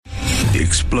The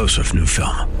explosive new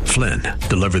film, Flynn,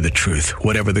 deliver the truth,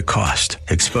 whatever the cost,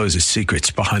 exposes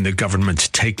secrets behind the government's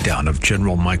takedown of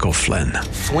General Michael Flynn.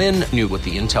 Flynn knew what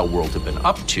the intel world had been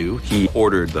up to. He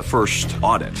ordered the first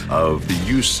audit of the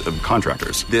use of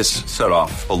contractors. This set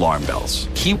off alarm bells.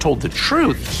 He told the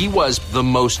truth. He was the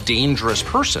most dangerous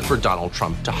person for Donald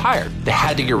Trump to hire. They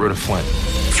had to get rid of Flynn.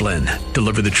 Flynn,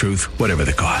 deliver the truth, whatever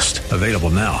the cost. Available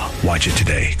now. Watch it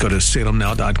today. Go to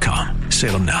salemnow.com.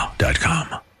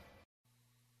 salemnow.com.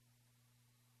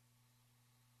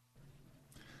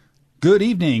 Good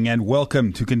evening and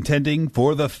welcome to Contending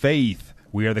for the Faith.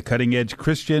 We are the cutting-edge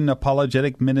Christian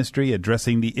apologetic ministry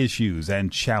addressing the issues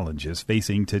and challenges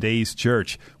facing today's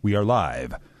church. We are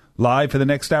live for the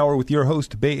next hour with your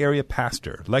host, Bay Area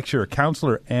pastor, lecturer,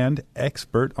 counselor, and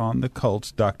expert on the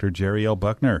cults, Dr. Jerry L.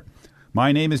 Buckner.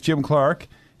 My name is Jim Clark,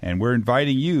 and we're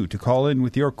inviting you to call in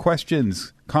with your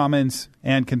questions, comments,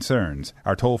 and concerns.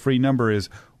 Our toll-free number is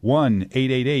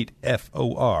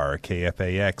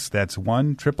 1-888-FOR-KFAX. That's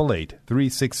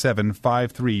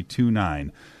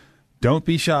 1-888-367-5329. Don't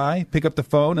be shy. Pick up the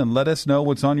phone and let us know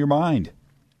what's on your mind.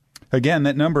 Again,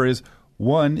 that number is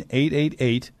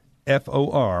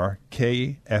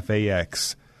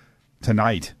 1-888-FOR-KFAX.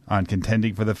 Tonight on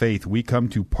Contending for the Faith, we come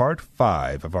to Part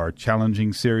 5 of our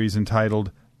challenging series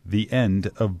entitled The End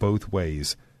of Both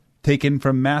Ways, taken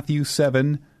from Matthew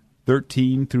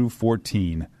 7:13 through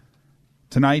 14.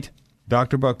 Tonight,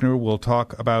 Dr. Buckner will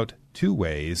talk about two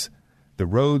ways, the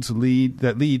roads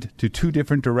that lead to two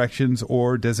different directions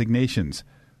or designations,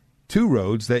 two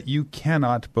roads that you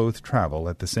cannot both travel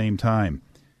at the same time.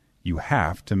 You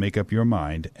have to make up your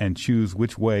mind and choose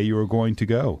which way you are going to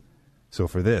go. So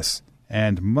for this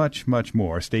and much, much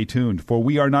more, stay tuned, for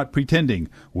we are not pretending.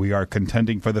 We are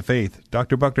contending for the faith.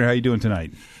 Dr. Buckner, how are you doing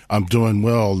tonight? I'm doing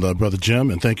well, Brother Jim,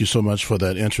 and thank you so much for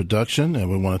that introduction. And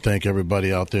we want to thank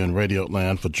everybody out there in Radio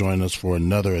Land for joining us for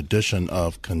another edition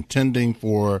of Contending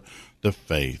for the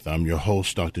Faith. I'm your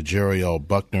host, Dr. Jerry L.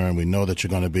 Buckner, and we know that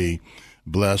you're going to be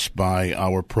blessed by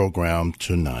our program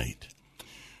tonight.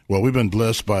 Well, we've been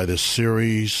blessed by this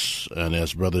series, and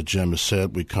as Brother Jim has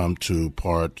said, we come to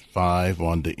Part 5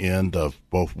 on the end of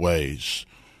both ways.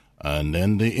 And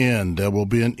in the end, there will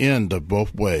be an end of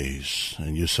both ways.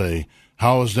 And you say,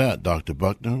 how is that, Dr.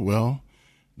 Buckner? Well,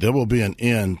 there will be an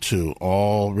end to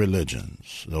all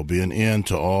religions. There'll be an end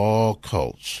to all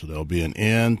cults. There'll be an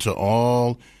end to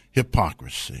all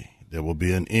hypocrisy. There will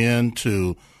be an end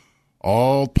to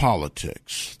all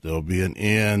politics. There'll be an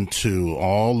end to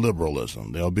all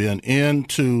liberalism. There'll be an end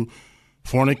to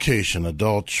fornication,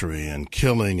 adultery, and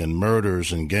killing and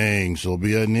murders and gangs. There'll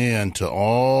be an end to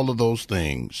all of those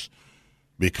things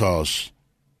because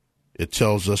it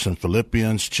tells us in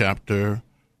Philippians chapter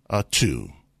 2,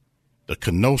 the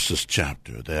kenosis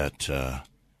chapter, that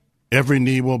every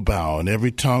knee will bow and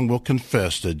every tongue will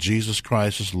confess that Jesus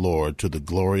Christ is Lord to the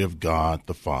glory of God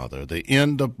the Father. The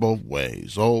end of both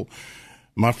ways. Oh,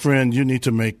 my friend, you need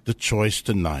to make the choice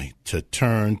tonight to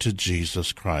turn to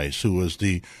Jesus Christ, who is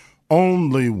the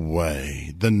only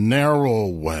way, the narrow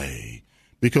way,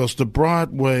 because the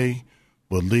broad way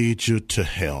will lead you to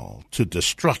hell, to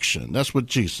destruction. That's what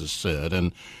Jesus said.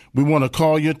 And we want to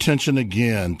call your attention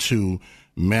again to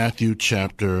Matthew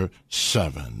chapter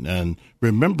 7. And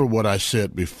remember what I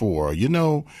said before. You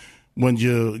know, when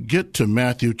you get to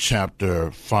Matthew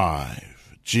chapter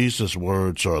 5, Jesus'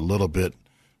 words are a little bit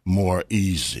more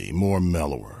easy, more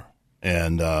mellower,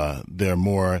 and they're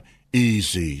more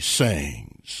easy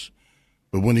sayings.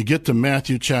 But when you get to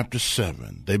Matthew chapter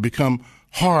 7, they become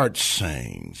hard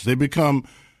sayings. They become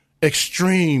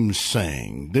extreme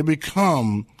sayings. They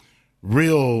become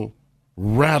real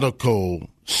radical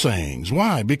sayings.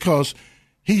 Why? Because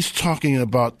he's talking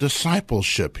about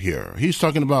discipleship here. He's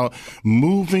talking about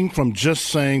moving from just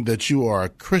saying that you are a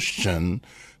Christian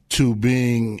to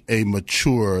being a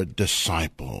mature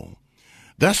disciple.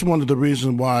 That's one of the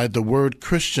reasons why the word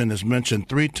Christian is mentioned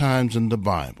 3 times in the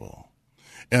Bible.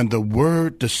 And the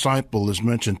word disciple is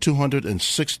mentioned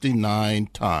 269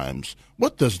 times.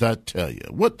 What does that tell you?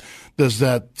 What does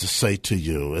that say to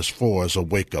you as far as a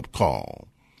wake-up call?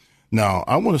 Now,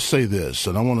 I want to say this,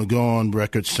 and I want to go on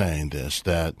record saying this,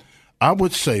 that I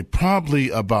would say probably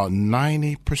about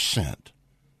 90%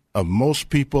 of most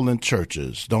people in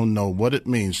churches don't know what it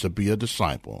means to be a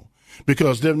disciple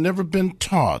because they've never been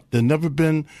taught. They've never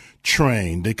been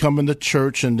trained. They come into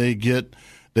church and they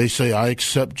say, I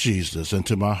accept Jesus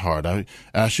into my heart. I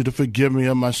ask you to forgive me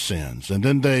of my sins. And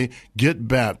then they get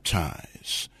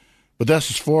baptized. But that's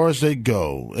as far as they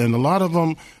go. And a lot of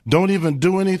them don't even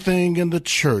do anything in the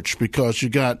church because you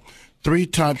got three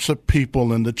types of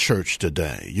people in the church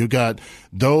today. You got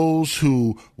those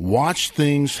who watch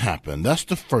things happen. That's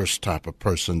the first type of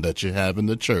person that you have in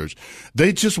the church.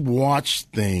 They just watch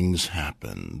things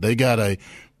happen. They got a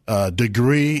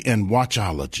degree in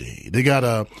watchology. They got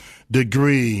a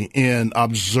degree in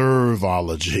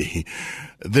observology.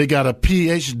 They got a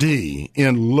PhD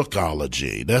in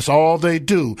lookology. That's all they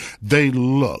do. They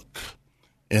look.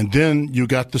 And then you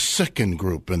got the second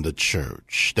group in the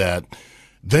church that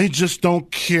they just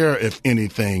don't care if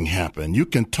anything happened. You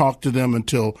can talk to them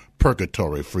until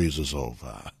purgatory freezes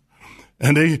over.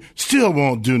 And they still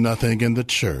won't do nothing in the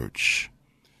church.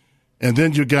 And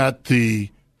then you got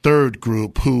the third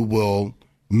group who will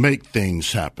make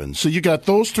things happen. So you got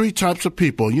those three types of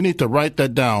people. You need to write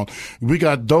that down. We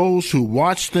got those who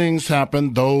watch things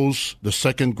happen, those, the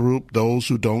second group, those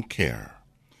who don't care.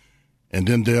 And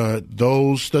then there are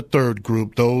those, the third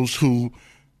group, those who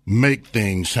make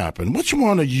things happen. Which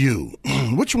one are you?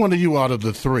 Which one are you out of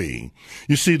the three?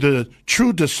 You see, the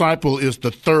true disciple is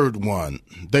the third one.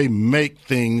 They make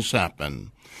things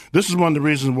happen. This is one of the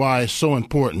reasons why it's so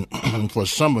important for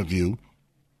some of you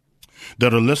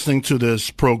that are listening to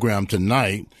this program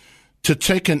tonight to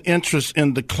take an interest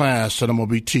in the class that I'm going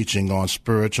to be teaching on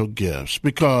spiritual gifts,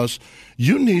 because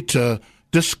you need to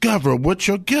discover what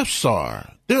your gifts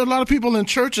are. There are a lot of people in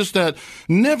churches that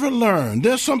never learn.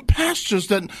 There's some pastors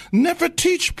that never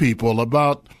teach people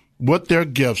about what their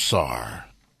gifts are.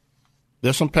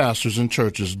 There's some pastors in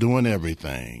churches doing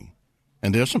everything.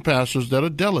 And there's some pastors that are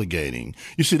delegating.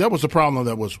 You see, that was the problem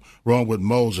that was wrong with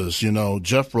Moses. You know,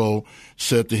 Jethro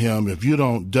said to him, if you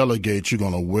don't delegate, you're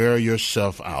going to wear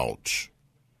yourself out.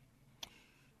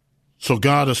 So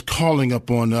God is calling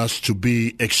upon us to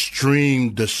be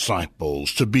extreme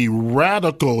disciples, to be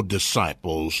radical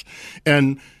disciples.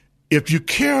 And if you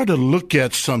care to look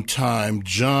at sometime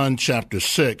John chapter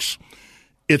 6,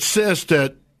 it says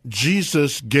that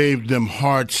Jesus gave them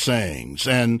hard sayings.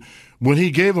 And when he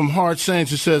gave them hard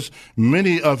sayings, it says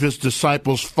many of his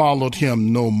disciples followed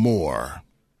him no more.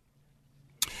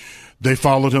 They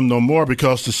followed him no more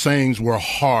because the sayings were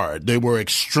hard. They were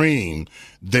extreme.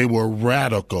 They were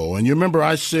radical. And you remember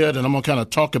I said, and I'm going to kind of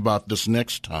talk about this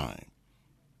next time,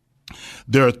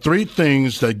 there are three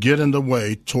things that get in the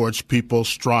way towards people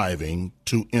striving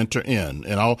to enter in.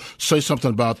 And I'll say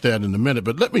something about that in a minute,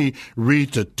 but let me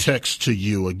read the text to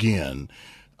you again.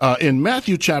 In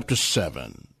Matthew chapter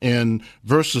 7, in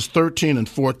verses 13 and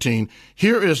 14,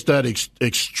 here is that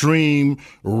extreme,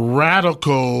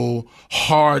 radical,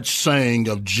 hard saying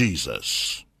of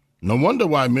Jesus. No wonder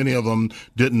why many of them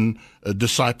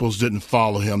disciples didn't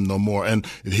follow him no more. And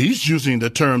he's using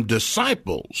the term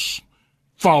disciples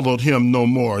followed him no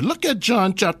more. Look at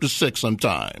John chapter 6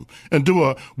 sometime and do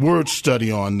a word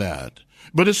study on that.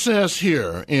 But it says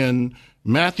here in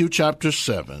Matthew chapter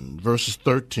 7, verses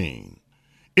 13,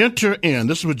 enter in,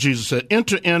 this is what Jesus said,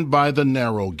 enter in by the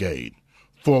narrow gate.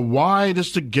 For wide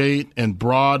is the gate and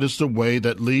broad is the way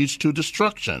that leads to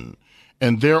destruction.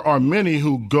 And there are many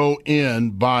who go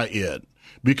in by it.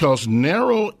 Because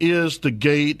narrow is the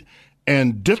gate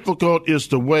and difficult is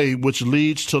the way which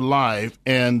leads to life,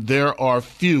 and there are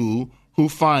few who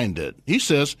find it. He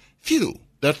says few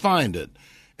that find it.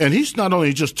 And he's not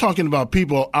only just talking about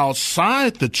people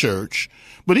outside the church,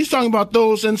 but he's talking about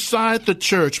those inside the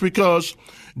church, because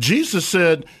Jesus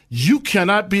said, you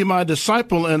cannot be my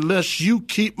disciple unless you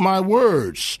keep my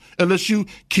words, unless you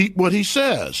keep what he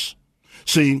says.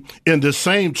 See, in the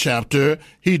same chapter,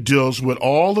 he deals with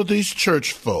all of these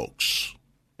church folks.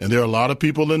 And there are a lot of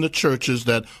people in the churches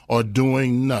that are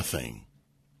doing nothing.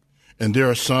 And there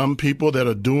are some people that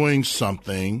are doing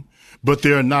something, but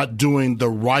they're not doing the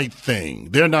right thing.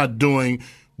 They're not doing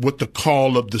what the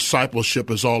call of discipleship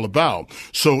is all about.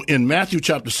 So in Matthew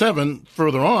chapter 7,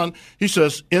 further on, he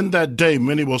says, in that day,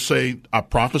 many will say, I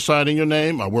prophesied in your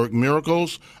name, I worked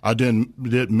miracles, I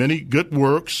did many good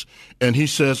works. And he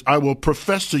says, I will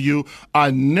profess to you,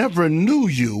 I never knew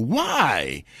you.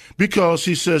 Why? Because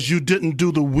he says, you didn't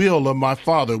do the will of my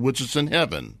Father, which is in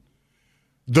heaven.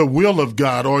 The will of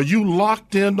God. Are you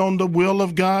locked in on the will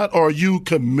of God? Are you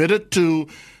committed to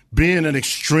being an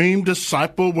extreme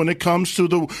disciple when it comes to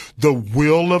the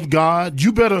will of God?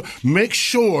 You better make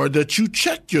sure that you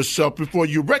check yourself before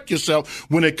you wreck yourself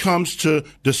when it comes to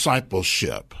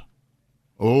discipleship.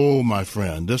 Oh, my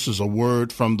friend, this is a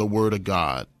word from the Word of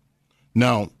God.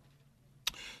 Now,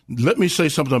 let me say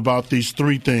something about these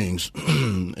three things,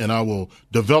 and I will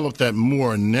develop that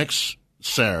more next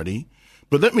Saturday.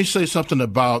 But let me say something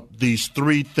about these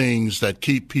three things that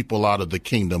keep people out of the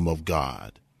kingdom of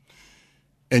God.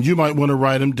 And you might want to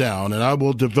write them down, and I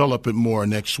will develop it more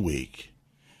next week.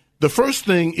 The first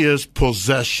thing is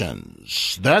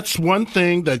possessions. That's one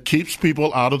thing that keeps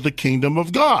people out of the kingdom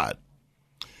of God.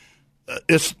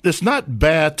 It's not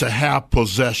bad to have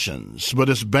possessions, but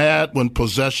it's bad when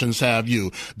possessions have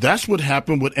you. That's what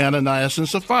happened with Ananias and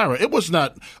Sapphira. It was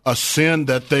not a sin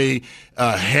that they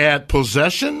had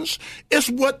possessions.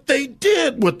 It's what they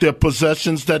did with their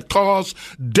possessions that caused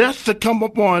death to come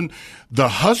upon the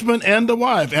husband and the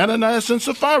wife, Ananias and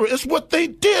Sapphira. It's what they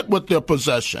did with their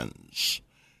possessions.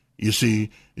 You see,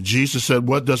 Jesus said,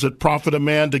 what does it profit a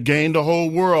man to gain the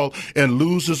whole world and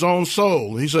lose his own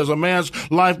soul? He says, a man's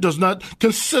life does not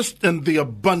consist in the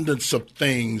abundance of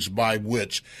things by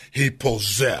which he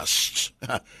possessed.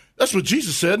 That's what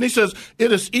Jesus said. And he says,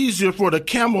 it is easier for the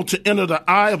camel to enter the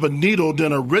eye of a needle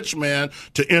than a rich man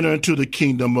to enter into the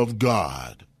kingdom of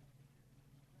God.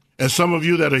 And some of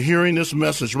you that are hearing this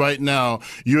message right now,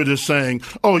 you're just saying,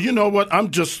 oh, you know what? I'm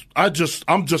just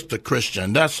a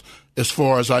Christian. That's as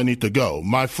far as I need to go.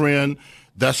 My friend,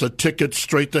 that's a ticket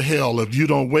straight to hell if you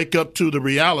don't wake up to the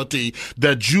reality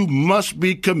that you must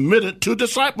be committed to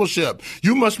discipleship.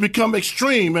 You must become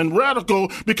extreme and radical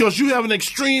because you have an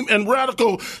extreme and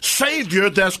radical Savior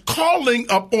that's calling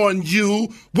upon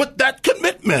you with that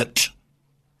commitment.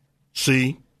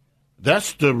 See,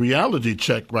 that's the reality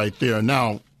check right there.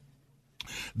 Now,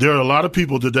 there are a lot of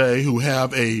people today who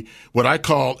have what I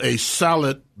call a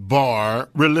salad bar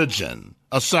religion.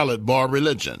 A salad bar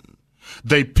religion.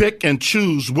 They pick and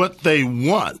choose what they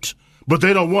want, but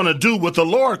they don't want to do what the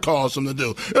Lord calls them to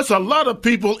do. There's a lot of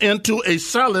people into a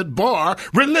salad bar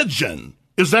religion.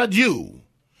 Is that you?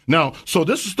 Now, so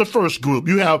this is the first group.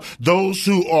 You have those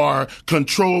who are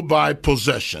controlled by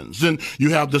possessions. Then you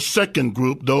have the second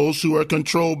group, those who are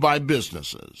controlled by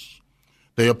businesses.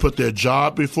 They have put their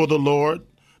job before the Lord.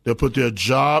 They'll put their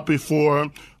job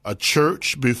before a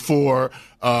church, before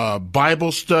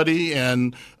Bible study,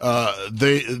 and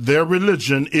their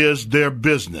religion is their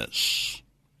business.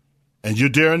 And you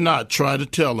dare not try to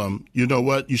tell them, you know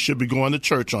what, you should be going to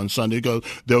church on Sunday, because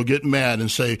they'll get mad and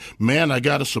say, man, I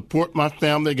got to support my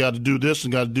family, got to do this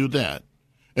and got to do that.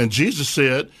 And Jesus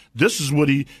said, this is what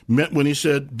he meant when he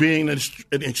said being an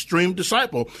extreme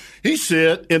disciple. He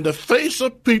said, in the face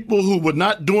of people who were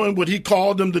not doing what he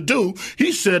called them to do,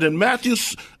 he said in Matthew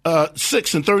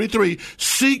 6:33,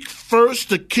 seek first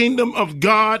the kingdom of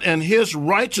God and his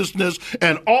righteousness,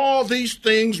 and all these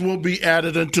things will be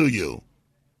added unto you.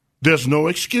 There's no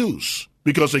excuse,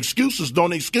 because excuses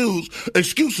don't excuse.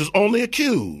 Excuses only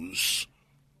accuse.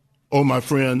 Oh, my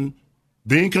friend,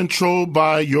 being controlled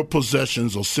by your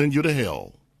possessions will send you to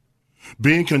hell.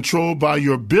 Being controlled by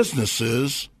your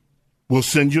businesses will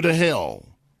send you to hell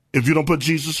if you don't put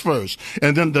Jesus first.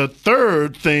 And then the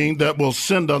third thing that will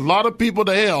send a lot of people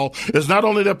to hell is not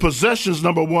only their possessions,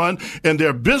 number one, and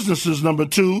their businesses, number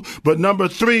two, but number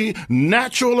three,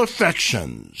 natural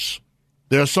affections.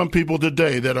 There are some people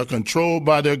today that are controlled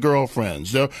by their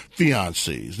girlfriends, their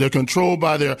fiancés. They're controlled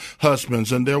by their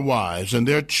husbands and their wives and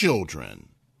their children.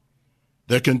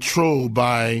 They're controlled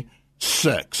by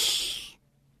sex.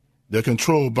 They're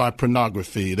controlled by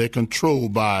pornography. They're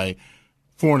controlled by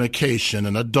fornication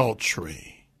and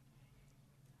adultery.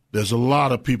 There's a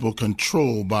lot of people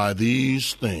controlled by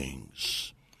these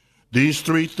things. These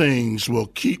three things will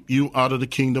keep you out of the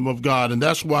kingdom of God. And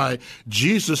that's why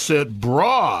Jesus said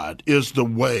broad is the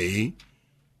way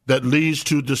that leads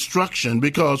to destruction,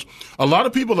 because a lot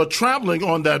of people are traveling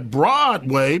on that broad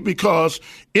way because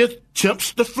it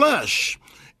tempts the flesh.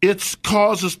 It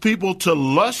causes people to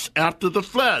lust after the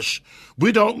flesh.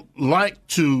 We don't like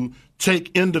to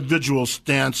take individual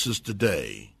stances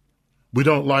today. We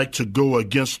don't like to go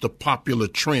against the popular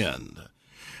trend,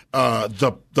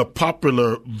 the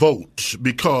popular vote,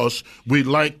 because we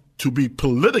like to be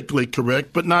politically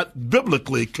correct but not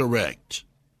biblically correct.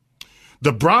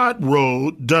 The broad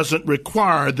road doesn't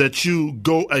require that you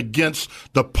go against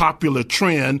the popular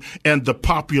trend and the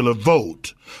popular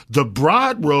vote. The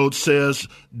broad road says,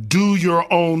 do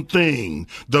your own thing.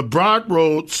 The broad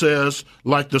road says,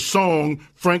 like the song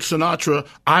Frank Sinatra,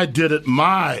 I did it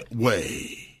my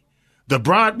way. The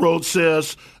broad road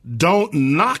says, don't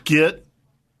knock it,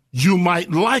 you might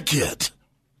like it.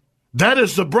 That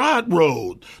is the broad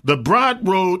road. The broad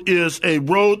road is a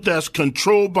road that's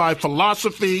controlled by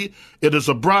philosophy. It is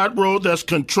a broad road that's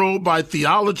controlled by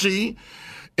theology.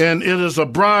 And it is a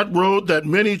broad road that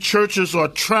many churches are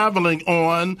traveling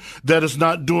on that is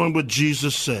not doing what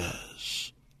Jesus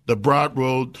says. The broad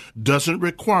road doesn't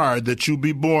require that you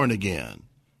be born again.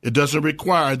 It doesn't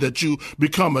require that you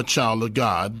become a child of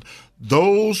God.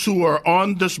 Those who are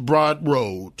on this broad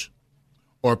road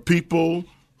are people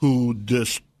who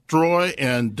destroy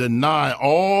and deny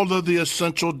all of the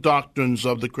essential doctrines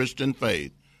of the Christian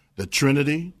faith. the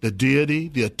Trinity, the deity,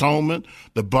 the atonement,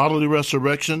 the bodily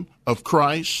resurrection of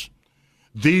Christ.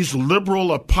 These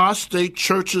liberal apostate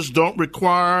churches don't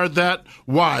require that.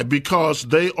 Why? Because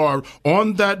they are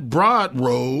on that broad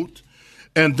road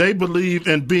and they believe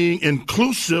in being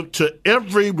inclusive to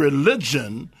every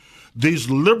religion. These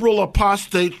liberal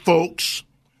apostate folks,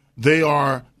 they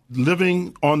are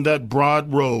living on that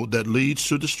broad road that leads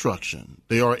to destruction.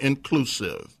 They are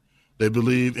inclusive. They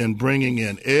believe in bringing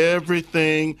in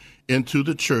everything into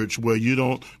the church where you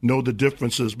don't know the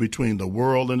differences between the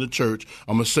world and the church.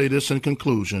 I'm going to say this in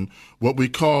conclusion. What we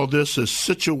call this is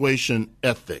situation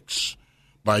ethics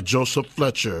by Joseph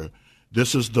Fletcher.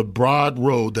 This is the broad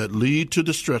road that lead to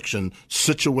destruction,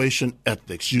 situation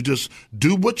ethics. You just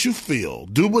do what you feel,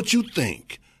 do what you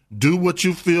think, do what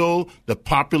you feel the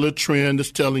popular trend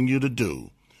is telling you to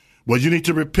do. Well, you need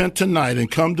to repent tonight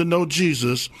and come to know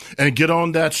Jesus and get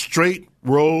on that straight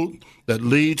road that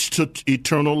leads to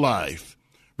eternal life.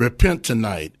 Repent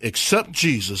tonight. Accept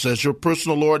Jesus as your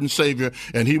personal Lord and Savior,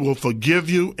 and he will forgive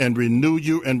you and renew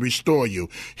you and restore you.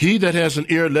 He that has an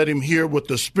ear, let him hear what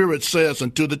the Spirit says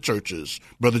unto the churches.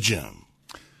 Brother Jim.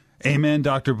 Amen,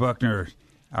 Dr. Buckner.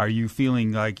 Are you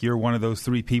feeling like you're one of those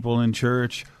three people in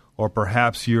church, or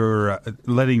perhaps you're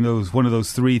letting one of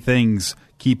those three things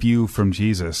keep you from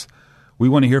Jesus? We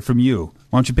want to hear from you.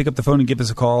 Why don't you pick up the phone and give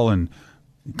us a call and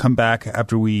come back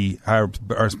after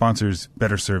our sponsors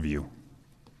better serve you.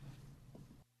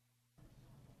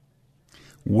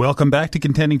 Welcome back to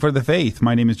Contending for the Faith.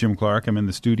 My name is Jim Clark. I'm in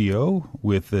the studio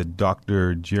with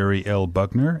Dr. Jerry L.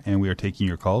 Buckner, and we are taking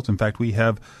your calls. In fact, we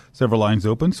have several lines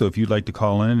open, so if you'd like to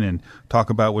call in and talk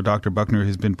about what Dr. Buckner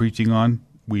has been preaching on,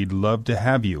 we'd love to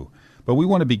have you. But we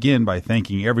want to begin by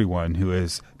thanking everyone who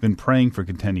has been praying for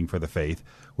Contending for the Faith.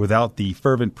 Without the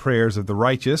fervent prayers of the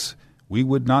righteous, we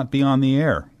would not be on the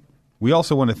air. We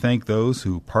also want to thank those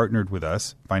who partnered with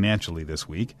us financially this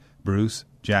week: Bruce,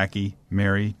 Jackie,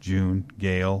 Mary, June,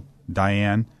 Gail,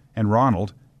 Diane, and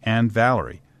Ronald, and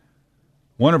Valerie.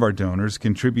 One of our donors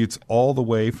contributes all the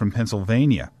way from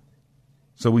Pennsylvania,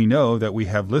 so we know that we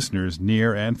have listeners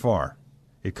near and far.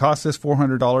 It costs us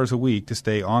 $400 a week to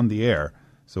stay on the air,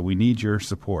 so we need your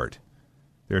support.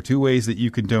 There are two ways that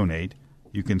you can donate.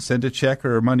 You can send a check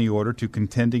or a money order to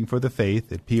Contending for the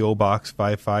Faith at P.O. Box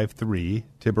 553,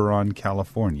 Tiburon,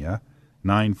 California,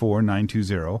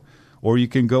 94920, or you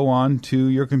can go on to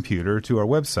your computer to our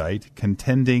website,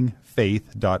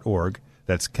 contendingfaith.org.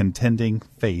 That's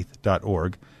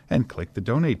contendingfaith.org, and click the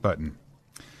donate button.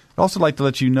 I'd also like to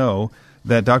let you know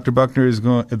that Dr. Buckner is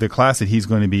the class that he's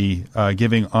going to be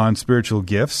giving on spiritual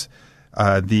gifts.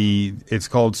 It's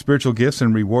called Spiritual Gifts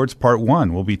and Rewards Part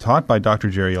 1. Will be taught by Dr.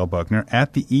 Jerry L. Buckner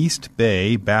at the East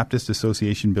Bay Baptist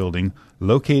Association building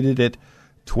located at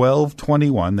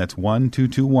 1221, that's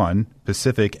 1221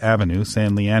 Pacific Avenue,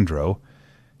 San Leandro,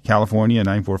 California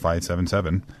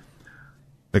 94577.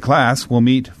 The class will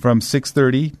meet from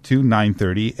 6:30 to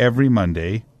 9:30 every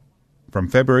Monday from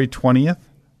February 20th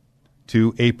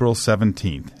to April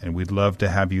 17th, and we'd love to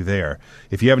have you there.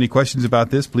 If you have any questions about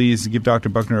this, please give Dr.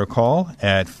 Buckner a call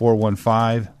at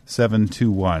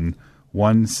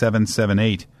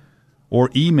 415-721-1778 or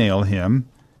email him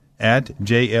at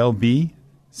JLBCFTF.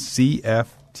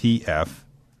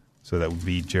 So that would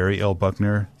be Jerry L.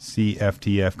 Buckner,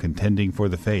 CFTF, Contending for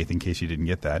the Faith, in case you didn't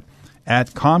get that,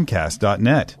 at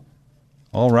Comcast.net.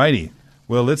 All righty.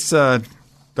 Well, let's...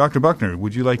 Dr. Buckner,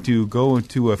 would you like to go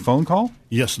to a phone call?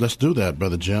 Yes, let's do that,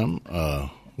 Brother Jim.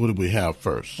 What do we have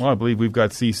first? Well, I believe we've got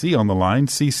CC on the line.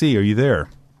 CC, are you there?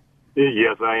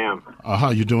 Yes, I am. How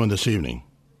are you doing this evening?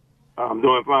 I'm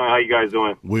doing fine. How you guys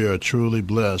doing? We are truly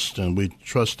blessed, and we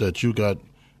trust that you got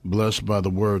blessed by the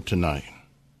word tonight.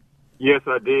 Yes,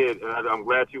 I did. I'm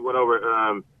glad you went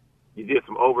over. You did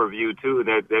some overview, too,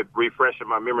 that refreshed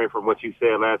my memory from what you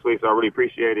said last week, so I really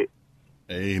appreciate it.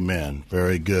 Amen.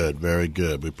 Very good. Very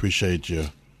good. We appreciate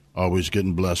you always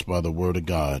getting blessed by the word of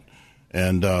God.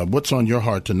 And what's on your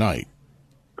heart tonight?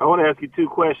 I want to ask you two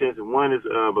questions. One is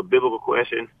a biblical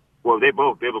question. Well, they're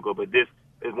both biblical, but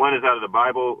one is out of the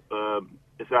Bible.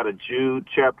 It's out of Jude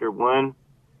chapter 1,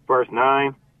 verse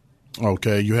 9.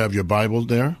 Okay. You have your Bible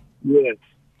there? Yes.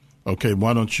 Okay.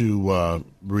 Why don't you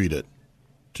read it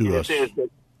to us? It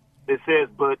says,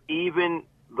 but even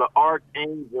the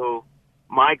archangel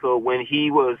Michael, when he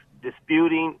was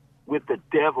disputing with the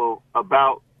devil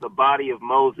about the body of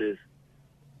Moses,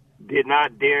 did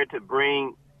not dare to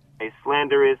bring a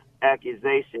slanderous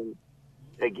accusation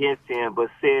against him, but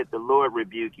said, the Lord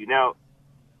rebuke you. Now,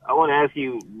 I want to ask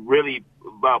you really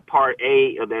about part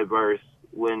A of that verse,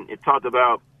 when it talked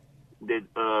about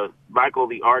that Michael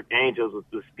the archangel was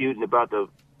disputing about the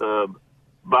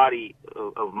body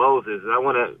of Moses. I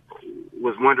want to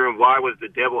was wondering why was the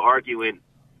devil arguing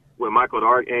with Michael the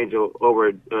archangel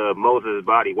over Moses'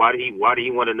 body? Why did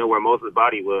he want to know where Moses'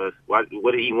 body was? What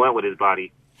did he want with his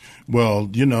body? Well,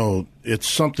 it's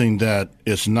something that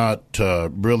is not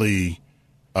really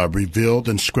revealed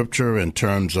in Scripture in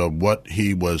terms of what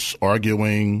he was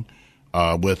arguing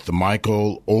with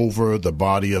Michael over the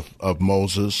body of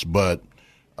Moses. But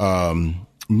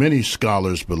many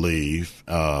scholars believe,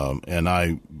 and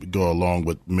I go along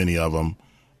with many of them,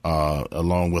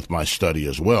 along with my study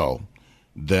as well,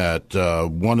 that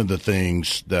one of the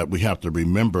things that we have to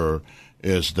remember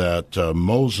is that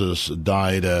Moses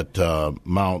died at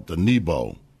Mount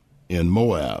Nebo in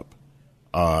Moab,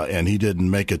 and he didn't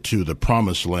make it to the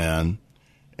Promised Land.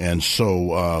 And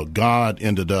so God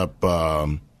ended up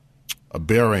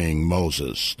burying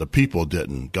Moses. The people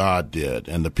didn't. God did.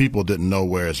 And the people didn't know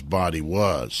where his body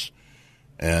was.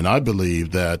 And I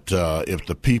believe that if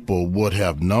the people would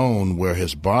have known where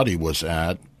his body was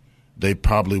at, they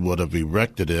probably would have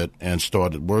erected it and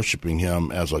started worshiping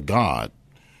him as a god.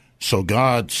 So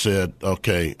God said,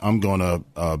 okay, I'm going to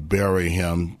bury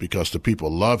him because the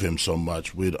people love him so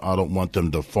much. I don't want them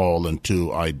to fall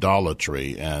into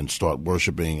idolatry and start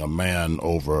worshiping a man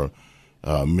over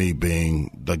me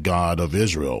being the God of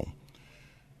Israel.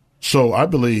 So I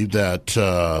believe that,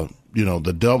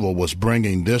 the devil was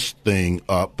bringing this thing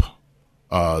up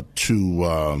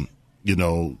to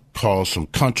cause some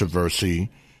controversy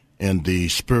in the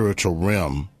spiritual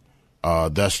realm.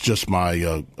 That's just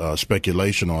my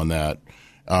speculation on that.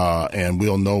 And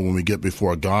we'll know when we get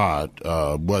before God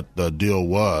what the deal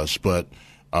was. But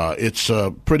it's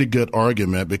a pretty good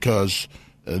argument because,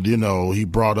 he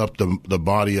brought up the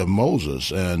body of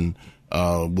Moses and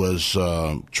was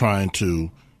trying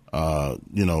to,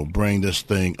 bring this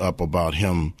thing up about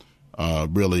him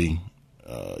the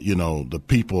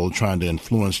people, trying to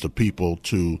influence the people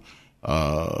to,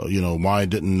 why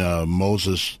didn't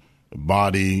Moses'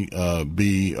 body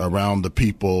be around the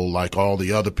people like all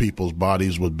the other people's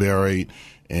bodies were buried,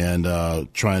 and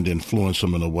trying to influence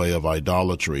them in a way of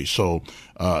idolatry. So,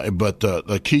 but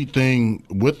the key thing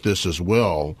with this as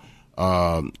well,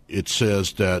 it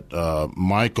says that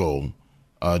Michael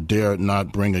dared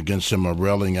not bring against him a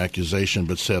railing accusation,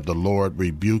 but said, "The Lord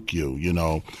rebuke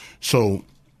you." So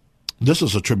this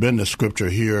is a tremendous scripture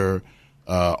here,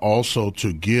 also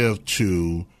to give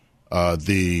to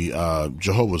the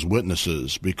Jehovah's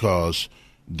Witnesses, because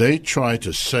they try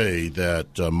to say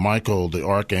that Michael the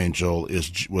archangel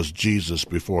was Jesus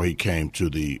before he came to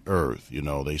the earth.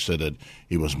 They said that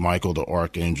he was Michael the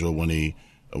archangel when he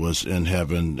was in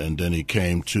heaven, and then he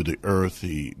came to the earth.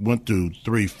 He went through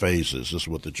 3 phases. This is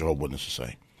what the Jehovah's Witnesses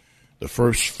say. The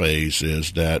first phase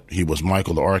is that he was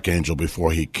Michael the archangel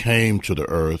before he came to the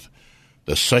earth.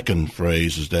 The second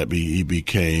phrase is that he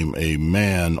became a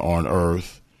man on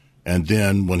earth. And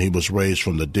then when he was raised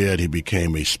from the dead, he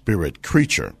became a spirit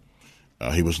creature.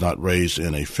 He was not raised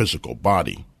in a physical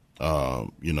body,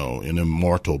 an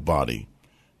immortal body.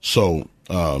 So,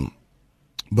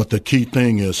 but the key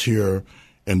thing is here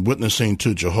in witnessing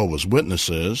to Jehovah's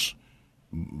Witnesses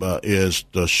is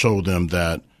to show them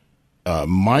that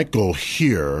Michael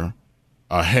here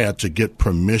had to get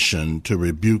permission to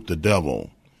rebuke the devil.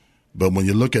 But when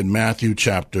you look at Matthew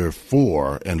chapter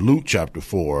 4 and Luke chapter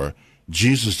 4,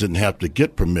 Jesus didn't have to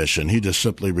get permission. He just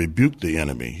simply rebuked the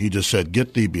enemy. He just said,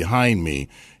 "Get thee behind me."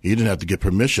 He didn't have to get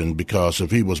permission, because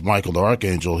if he was Michael the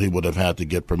archangel, he would have had to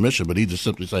get permission. But he just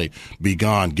simply say, "Be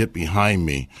gone, get behind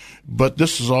me." But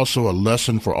this is also a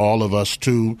lesson for all of us,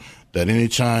 too, that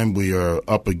anytime we are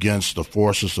up against the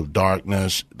forces of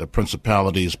darkness, the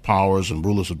principalities, powers, and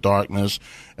rulers of darkness,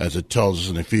 as it tells us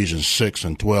in Ephesians 6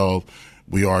 and 12,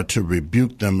 we are to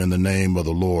rebuke them in the name of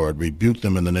the Lord, rebuke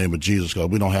them in the name of Jesus, because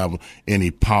we don't have any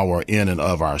power in and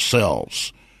of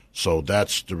ourselves. So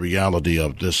that's the reality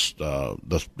of this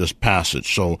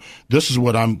passage. So this is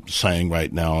what I'm saying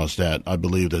right now, is that I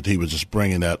believe that he was just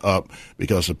bringing that up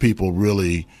because the people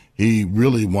he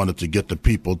really wanted to get the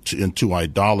people into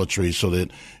idolatry so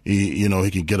that he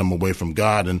could get them away from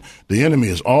God. And the enemy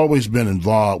has always been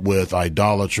involved with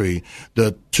idolatry.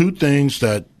 The 2 things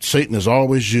that Satan has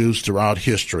always used throughout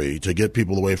history to get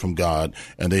people away from God,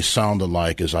 and they sound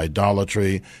alike, is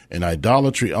idolatry, and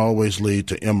idolatry always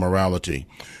leads to immorality.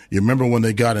 You remember when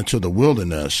they got into the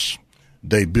wilderness,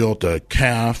 they built a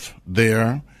calf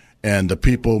there. And the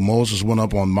people, Moses went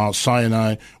up on Mount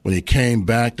Sinai. When he came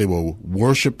back, they were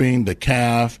worshiping the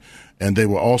calf, and they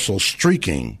were also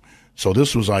streaking. So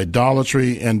this was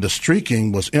idolatry, and the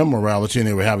streaking was immorality, and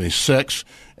they were having sex.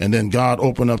 And then God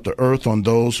opened up the earth on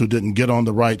those who didn't get on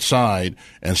the right side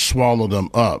and swallowed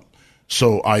them up.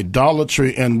 So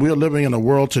idolatry, and we're living in a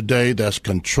world today that's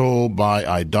controlled by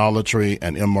idolatry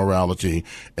and immorality,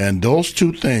 and those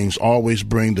two things always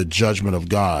bring the judgment of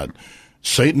God.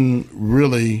 Satan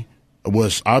really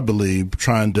was, I believe,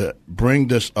 trying to bring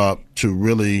this up to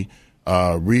really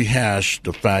rehash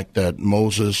the fact that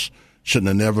Moses shouldn't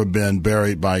have never been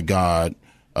buried by God,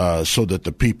 so that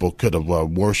the people could have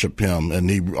worshiped him, and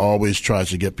he always tries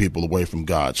to get people away from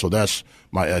God. So that's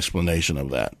my explanation of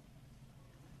that.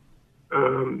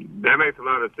 That makes a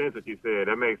lot of sense what you said.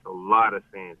 That makes a lot of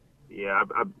sense. Yeah,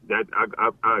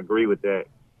 I agree with that.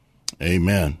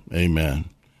 Amen. Amen.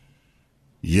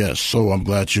 Yes. So I'm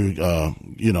glad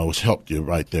it's helped you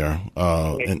right there.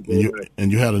 And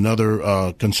you had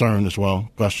another concern as well.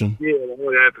 Question. Yeah, I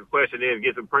want to ask a question and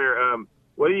get some prayer.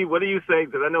 What do you say?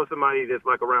 Because I know somebody that's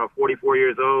like around 44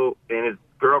 years old and his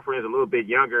girlfriend is a little bit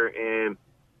younger, and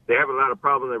they have a lot of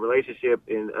problems in the relationship,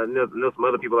 and I know some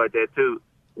other people like that too.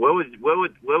 What would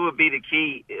be the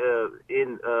key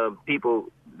in people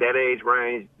that age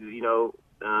range,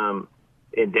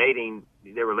 in dating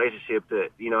their relationship to,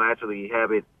 actually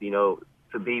have it, to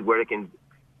be where it can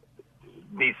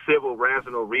be civil,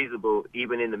 rational, reasonable,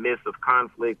 even in the midst of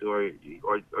conflict, or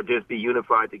just be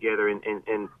unified together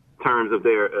in terms of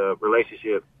their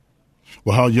relationship?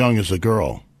 Well, how young is the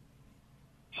girl?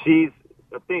 I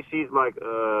think she's like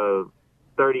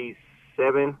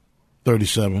 37.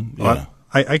 37, yeah.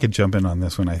 I could jump in on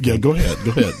this one, I think. Yeah, go ahead.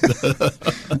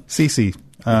 Cece,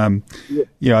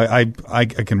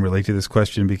 I can relate to this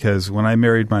question because when I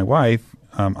married my wife,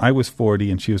 I was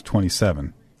 40 and she was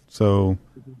 27. So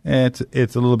it's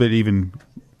a little bit even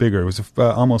bigger. It was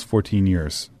almost 14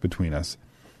 years between us.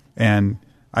 And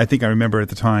I think I remember at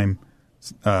the time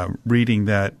reading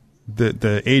that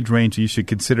the age range you should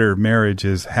consider marriage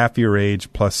is half your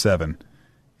age plus 7.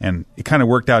 And it kind of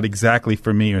worked out exactly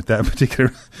for me with that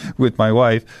particular, with my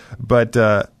wife. But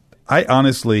I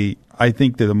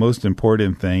think that the most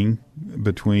important thing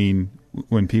between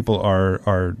when people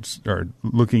are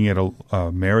looking at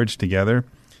a marriage together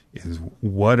is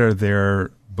what are their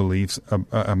beliefs?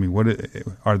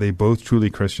 Are they both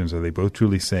truly Christians? Are they both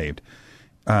truly saved?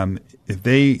 If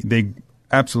they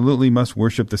absolutely must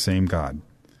worship the same God.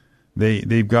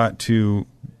 They've got to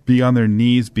be on their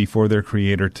knees before their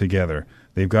Creator together.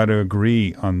 They've got to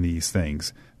agree on these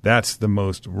things. That's the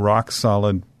most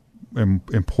rock-solid,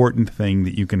 important thing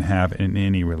that you can have in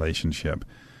any relationship.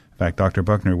 In fact, Dr.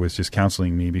 Buckner was just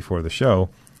counseling me before the show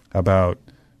about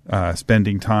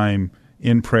spending time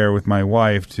in prayer with my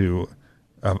wife to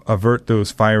avert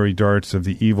those fiery darts of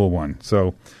the evil one.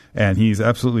 So, and he's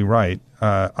absolutely right.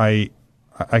 I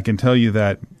can tell you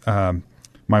that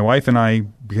my wife and I,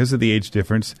 because of the age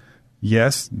difference,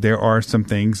 yes, there are some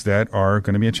things that are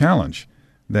going to be a challenge.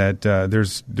 That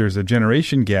there's a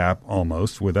generation gap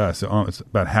almost with us. It's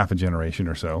about half a generation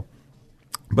or so.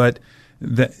 But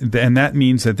and that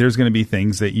means that there's going to be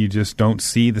things that you just don't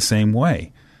see the same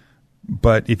way.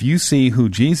 But if you see who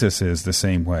Jesus is the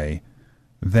same way,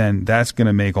 then that's going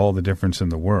to make all the difference in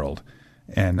the world.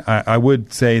 And I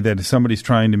would say that if somebody's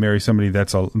trying to marry somebody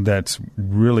that's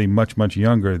really much, much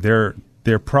younger,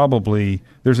 they're probably,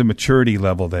 there's a maturity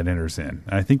level that enters in.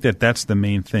 And I think that's the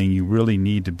main thing. You really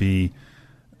need to be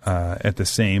at the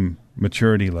same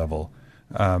maturity level,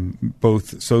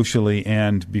 both socially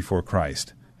and before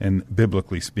Christ, and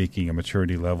biblically speaking, a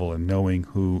maturity level and knowing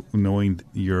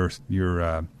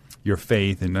your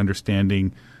faith and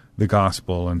understanding the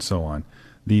gospel and so on.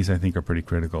 These, I think, are pretty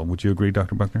critical. Would you agree,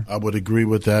 Dr. Buckner? I would agree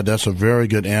with that. That's a very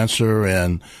good answer,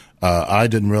 and I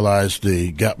didn't realize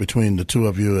the gap between the two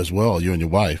of you as well, you and your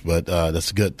wife, but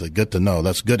that's good to know.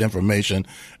 That's good information,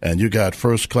 and you got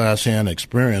first-class hand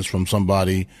experience from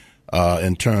somebody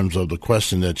in terms of the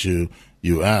question that you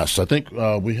asked. I think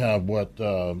we have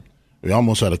we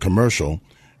almost had a commercial,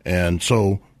 and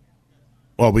so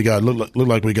we got look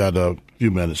like we got a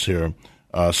few minutes here.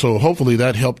 So hopefully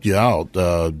that helped you out.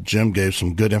 Jim gave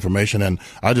some good information, and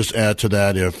I just add to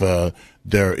that if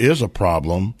there is a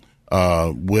problem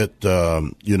with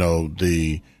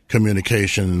the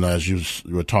communication, as you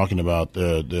were talking about,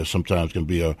 there sometimes can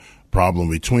be a problem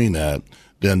between that.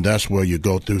 Then that's where you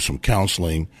go through some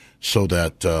counseling, so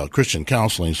that Christian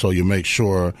counseling, so you make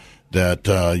sure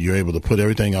that you're able to put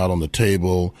everything out on the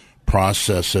table,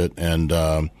 process it,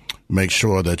 and make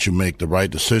sure that you make the right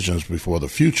decisions before the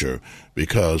future,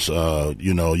 because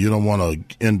you don't want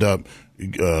to end up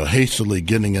hastily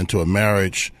getting into a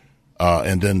marriage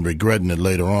and then regretting it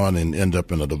later on and end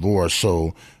up in a divorce.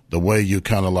 So the way you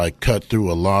kind of like cut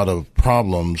through a lot of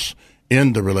problems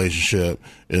in the relationship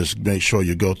is make sure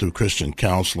you go through Christian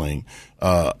counseling.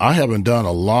 I haven't done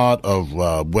a lot of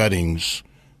weddings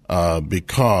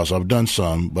because I've done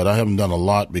some, but I haven't done a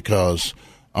lot because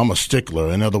I'm a stickler.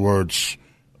 In other words,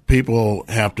 people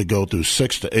have to go through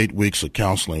 6 to 8 weeks of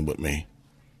counseling with me.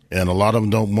 And a lot of them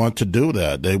don't want to do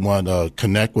that. They want to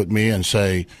connect with me and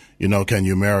say, can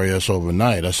you marry us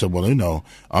overnight? I said, well,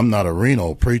 I'm not a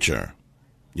Reno preacher.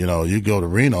 You go to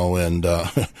Reno and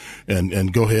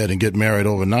and go ahead and get married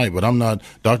overnight. But I'm not.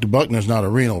 Dr. Buckner's not a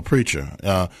Reno preacher.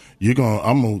 I'm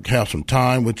gonna have some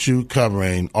time with you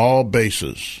covering all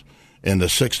bases in the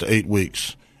 6 to 8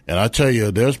 weeks. And I tell you,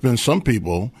 there's been some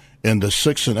people in the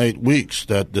 6 and 8 weeks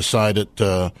that decided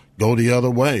to go the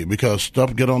other way because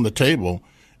stuff get on the table.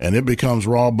 And it becomes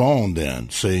raw bone then,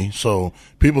 see? So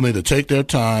people need to take their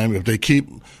time. If they keep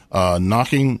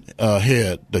knocking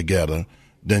head together,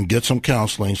 then get some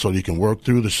counseling so you can work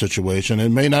through the situation. It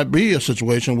may not be a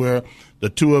situation where the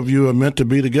two of you are meant to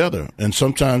be together. And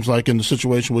sometimes, like in the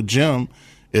situation with Jim,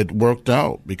 it worked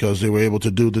out because they were able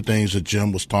to do the things that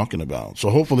Jim was talking about.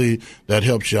 So hopefully that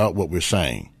helps you out what we're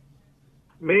saying.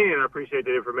 Man, I appreciate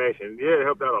that information. Yeah, it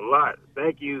helped out a lot.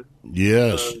 Thank you.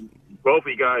 Yes. Both of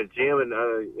you guys, Jim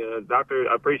and Doctor,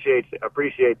 I appreciate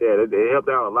that. It helped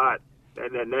out a lot,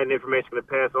 and that information going to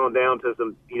pass on down to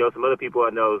some other people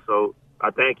I know. So I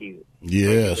thank you.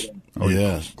 Yes,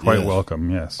 Quite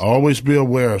welcome. Yes. Always be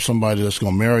aware of somebody that's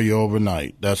going to marry you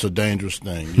overnight. That's a dangerous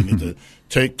thing. You need to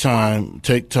take time,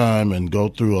 and go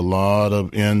through a lot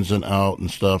of ins and out and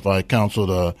stuff. I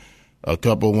counseled a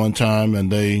couple one time,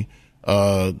 and they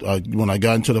when I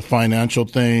got into the financial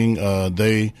thing,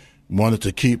 they wanted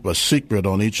to keep a secret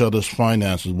on each other's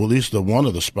finances. Well, at least one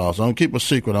of the spouses. I don't keep a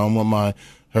secret. I don't want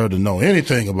her to know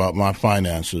anything about my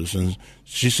finances. And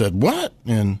she said, "What?"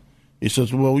 And he says,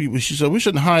 she said, "We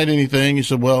shouldn't hide anything." He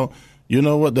said, "Well, you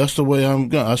know what? That's the way I'm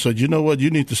going." I said, "You know what? You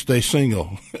need to stay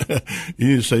single. You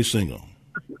need to stay single."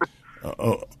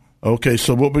 Okay,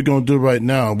 so what we're going to do right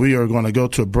now, we are going to go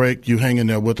to a break. You hang in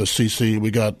there with us, CC.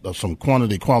 We got some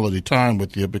quality time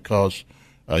with you because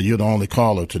you're the only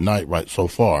caller tonight, right, so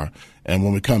far. And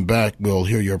when we come back, we'll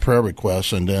hear your prayer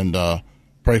requests and then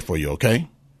pray for you, okay?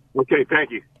 Okay,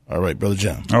 thank you. All right, Brother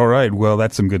Jim. All right, well,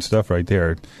 that's some good stuff right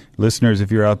there. Listeners,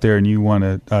 if you're out there and you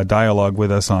want to dialogue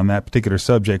with us on that particular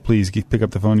subject, please pick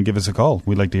up the phone and give us a call.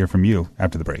 We'd like to hear from you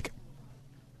after the break.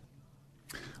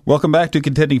 Welcome back to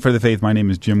Contending for the Faith. My name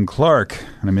is Jim Clark,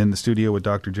 and I'm in the studio with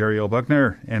Dr. Jerry L.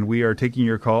 Buckner, and we are taking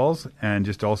your calls and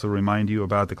just also remind you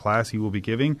about the class he will be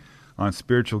giving on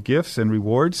spiritual gifts and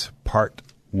rewards, Part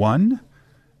 1.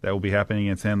 That will be happening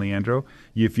in San Leandro.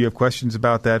 If you have questions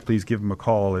about that, please give him a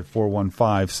call at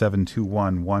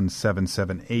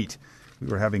 415-721-1778. We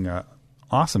were having an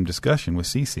awesome discussion with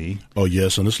CC. Oh,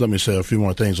 yes, and just let me say a few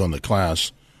more things on the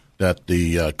class. That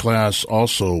the class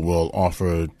also will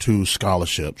offer 2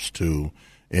 scholarships to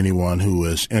anyone who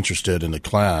is interested in the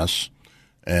class.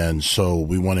 And so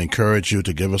we want to encourage you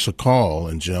to give us a call,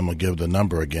 and Jim will give the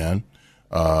number again.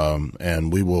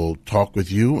 And we will talk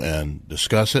with you and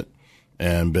discuss it.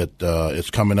 But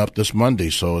it's coming up this Monday,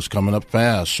 so it's coming up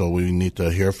fast. So we need to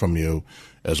hear from you,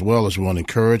 as well as we want to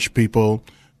encourage people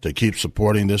to keep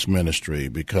supporting this ministry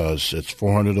because it's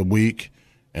 $400 a week,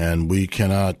 and we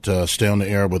cannot stay on the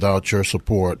air without your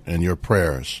support and your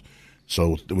prayers.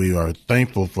 So we are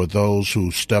thankful for those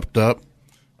who stepped up.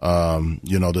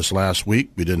 This last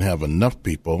week we didn't have enough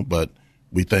people, but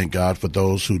we thank God for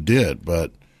those who did.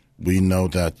 But we know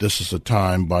that this is a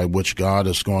time by which God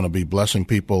is going to be blessing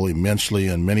people immensely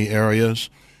in many areas.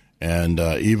 And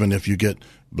even if you get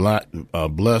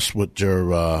blessed with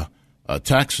your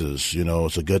taxes,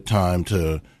 it's a good time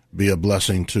to be a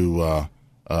blessing to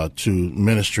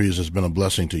ministries. Has been a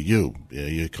blessing to you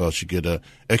because you get an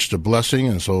extra blessing.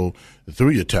 And so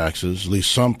through your taxes, at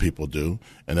least some people do.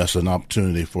 And that's an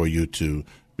opportunity for you to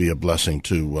be a blessing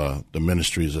to the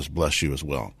ministries that's blessed you as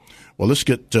well. Well, let's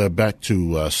get back to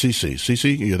CC.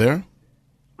 CC, are you there?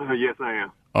 Yes, I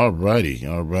am. All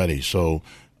righty. So,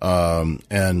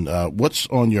 what's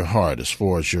on your heart as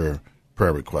far as your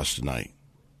prayer request tonight?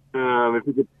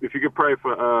 If you could pray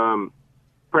for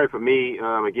me.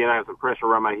 Again, I have some pressure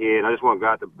around my head. I just want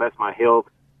God to bless my health,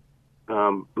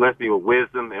 bless me with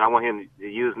wisdom, and I want Him to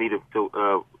use me to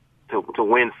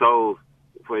win souls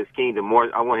for His kingdom.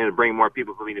 I want Him to bring more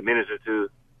people for me to minister to.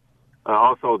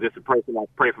 Also, just to pray for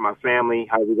my family.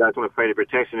 How you guys want to pray for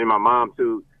protection, and my mom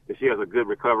too, that she has a good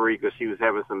recovery because she was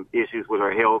having some issues with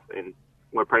her health, and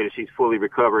I want to pray that she's fully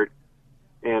recovered.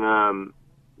 And then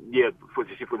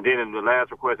the last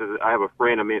request is I have a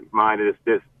friend of mine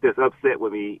that's upset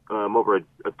with me over a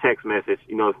text message.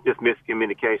 It's just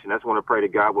miscommunication. I just want to pray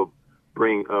that God will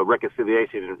bring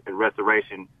reconciliation and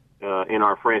restoration in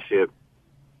our friendship.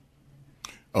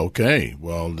 Okay.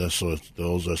 Well,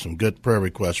 those are some good prayer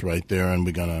requests right there, and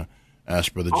we're going to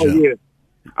ask Brother Oh, Jim. yeah.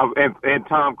 And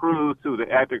Tom Cruise, too,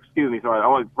 the actor, excuse me, sorry. I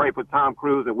want to pray for Tom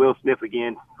Cruise and Will Smith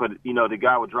again, for, that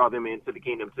God would draw them into the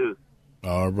kingdom, too.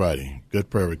 All righty. Good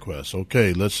prayer requests.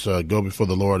 Okay, let's go before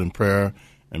the Lord in prayer,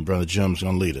 and Brother Jim's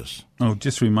going to lead us. Oh,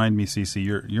 just remind me, Cece,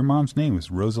 your mom's name was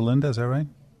Rosalinda, is that right?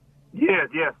 Yes.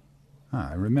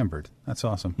 I remembered. That's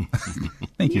awesome.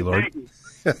 Thank you, Lord. Thank you.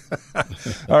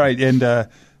 All right, and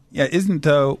isn't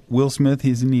Will Smith,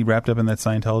 isn't he wrapped up in that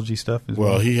Scientology stuff as well?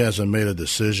 Well, he hasn't made a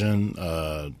decision.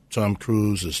 Tom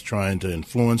Cruise is trying to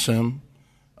influence him,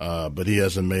 but he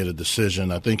hasn't made a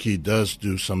decision. I think he does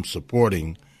do some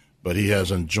supporting, but he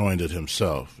hasn't joined it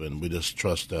himself, and we just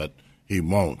trust that he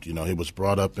won't. He was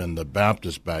brought up in the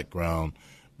Baptist background,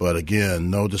 but again,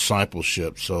 no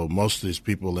discipleship. So most of these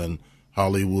people in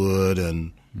Hollywood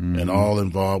and all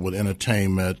involved with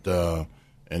entertainment,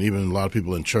 and even a lot of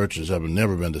people in churches have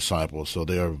never been disciples, so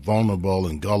they are vulnerable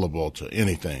and gullible to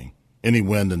anything, any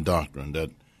wind and doctrine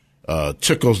that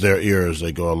tickles their ears.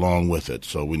 They go along with it.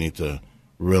 So we need to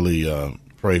really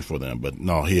pray for them. But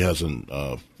no, he hasn't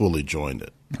fully joined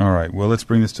it. All right. Well, let's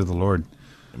bring this to the Lord.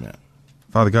 Amen.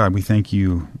 Father God, we thank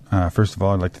you. First of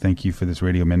all, I'd like to thank you for this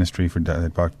radio ministry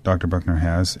that Dr. Buckner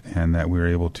has, and that we're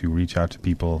able to reach out to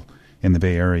people in the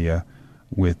Bay Area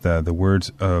with the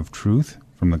words of truth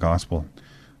from the gospel.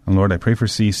 And Lord, I pray for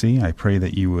CeCe. I pray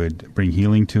that you would bring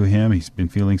healing to him. He's been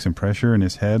feeling some pressure in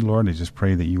his head, Lord. I just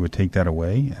pray that you would take that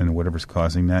away, and whatever's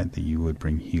causing that you would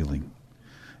bring healing.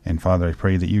 And Father, I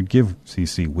pray that you'd give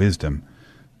CeCe wisdom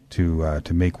to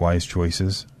make wise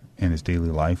choices in his daily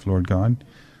life, Lord God.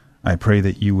 I pray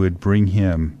that you would bring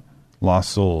him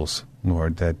lost souls,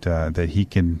 Lord, that he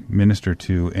can minister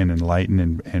to and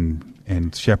enlighten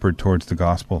and shepherd towards the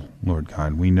gospel, Lord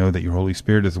God. We know that your Holy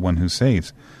Spirit is the one who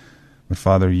saves. But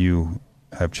Father, you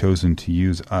have chosen to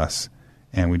use us,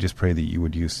 and we just pray that you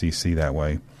would use CeCe that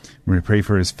way. We pray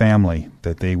for his family,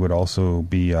 that they would also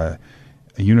be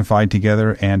unified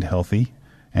together and healthy.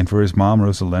 And for his mom,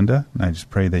 Rosalinda, I just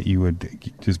pray that you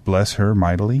would just bless her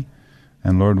mightily.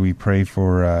 And Lord, we pray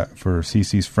for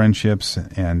CeCe's friendships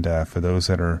and for those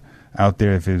that are out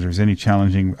there, if there's any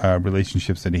challenging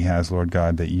relationships that he has, Lord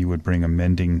God, that you would bring a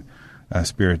mending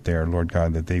spirit there, Lord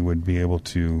God, that they would be able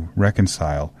to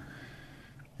reconcile.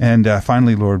 And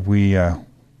finally, Lord, we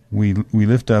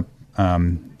lift up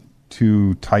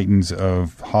two titans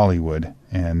of Hollywood,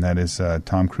 and that is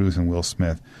Tom Cruise and Will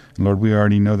Smith. And Lord, we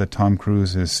already know that Tom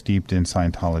Cruise is steeped in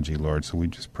Scientology, Lord, so we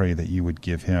just pray that you would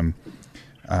give him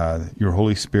your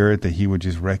Holy Spirit, that he would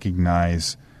just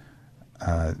recognize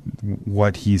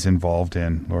what he's involved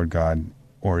in, Lord God,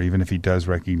 or even if he does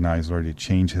recognize, Lord, to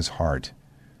change his heart,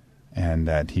 and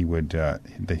that he would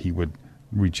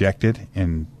reject it,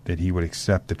 and that he would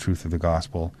accept the truth of the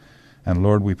gospel. And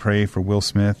Lord, we pray for Will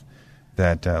Smith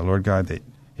that, Lord God, that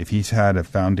if he's had a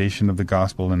foundation of the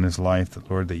gospel in his life,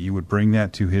 that, Lord, that you would bring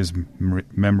that to his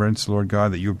remembrance, Lord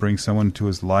God, that you would bring someone to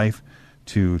his life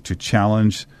to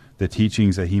challenge the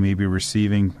teachings that he may be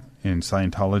receiving in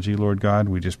Scientology, Lord God.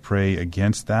 We just pray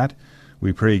against that.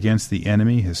 We pray against the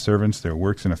enemy, his servants, their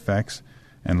works and effects.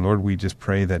 And Lord, we just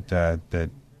pray that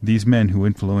these men who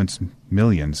influence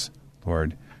millions,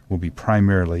 Lord, will be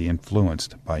primarily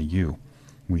influenced by you.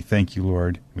 We thank you,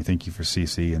 Lord. We thank you for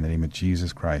CeCe. In the name of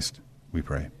Jesus Christ, we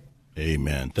pray.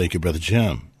 Amen. Thank you, Brother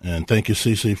Jim. And thank you,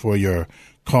 CeCe, for your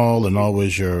call and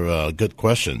always your good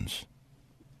questions.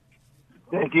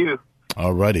 Thank you.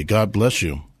 All righty. God bless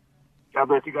you. God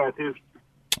bless you guys, too.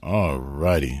 All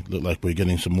righty. Look like we're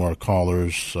getting some more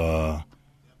callers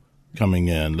coming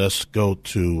in. Let's go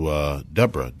to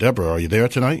Deborah. Deborah, are you there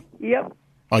tonight? Yep.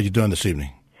 How are you doing this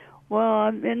evening? Well,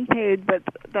 I'm in pain, but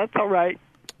that's all right.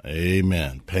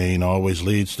 Amen. Pain always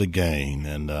leads to gain,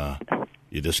 and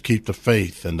you just keep the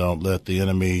faith and don't let the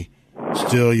enemy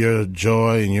steal your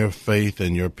joy and your faith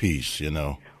and your peace,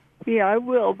 Yeah, I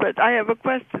will, but I have a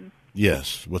question.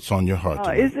 Yes. What's on your heart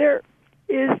tonight?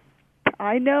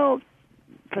 I know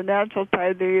financial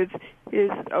tithing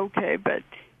is okay, but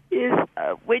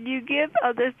when you give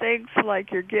other things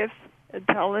like your gifts and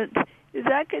talents, is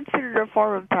that considered a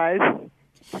form of tithe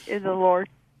in the Lord?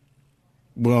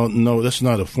 Well, no, that's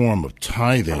not a form of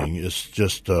tithing. It's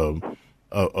just something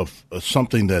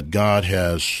that God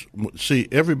has. See,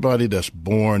 everybody that's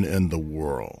born in the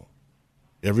world,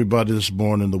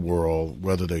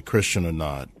 whether they're Christian or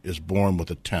not, is born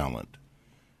with a talent.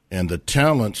 And the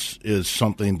talents is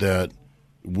something that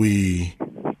we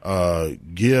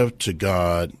give to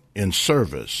God in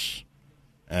service.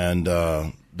 And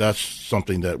that's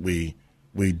something that we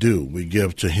do. We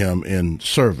give to him in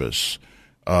service.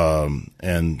 But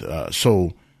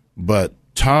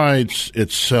tithes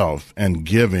itself and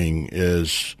giving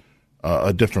is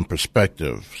a different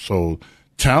perspective. So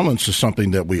talents is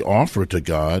something that we offer to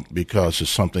God because it's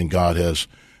something God has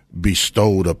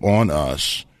bestowed upon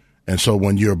us. And so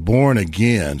when you're born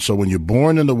again, so when you're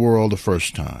born in the world the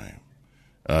first time,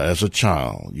 as a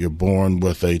child, you're born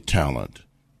with a talent.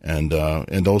 And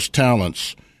those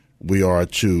talents we are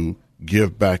to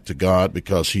give back to God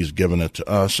because he's given it to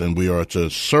us, and we are to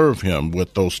serve him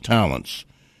with those talents.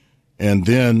 And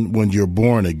then when you're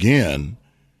born again,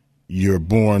 you're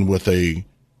born with a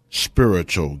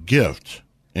spiritual gift.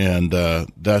 And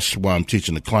that's why I'm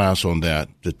teaching the class on that,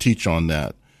 to teach on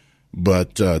that.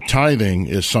 But tithing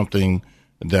is something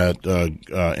that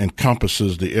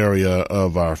encompasses the area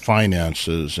of our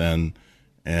finances. And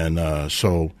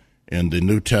so in the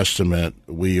New Testament,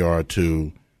 we are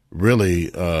to really,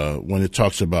 when it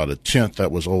talks about a tenth,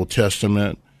 that was Old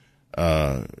Testament.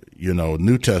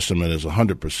 New Testament is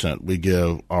 100%. We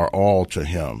give our all to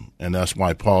him. And that's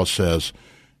why Paul says,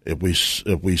 if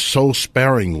we sow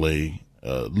sparingly,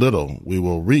 little, we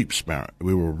will reap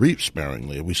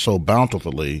sparingly. If we sow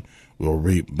bountifully, we'll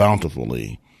reap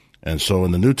bountifully. And so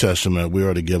in the New Testament, we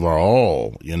are to give our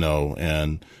all,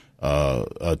 and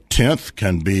a tenth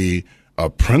can be a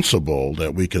principle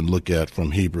that we can look at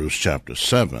from Hebrews chapter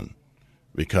 7,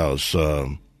 because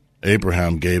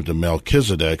Abraham gave to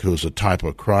Melchizedek, who's a type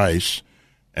of Christ,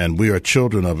 and we are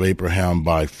children of Abraham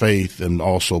by faith and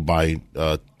also by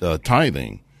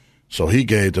tithing. So he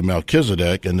gave to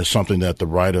Melchizedek, and it's something that the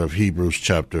writer of Hebrews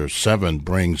chapter 7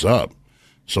 brings up.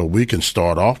 So we can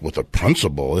start off with a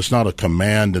principle. It's not a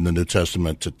command in the New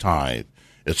Testament to tithe.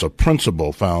 It's a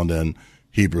principle found in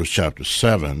Hebrews chapter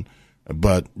 7.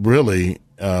 But really,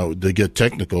 to get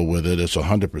technical with it, it's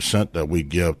 100% that we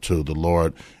give to the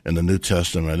Lord in the New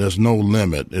Testament. There's no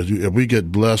limit. If we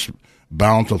get blessed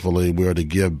bountifully, we're to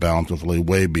give bountifully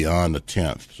way beyond the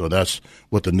tenth. So that's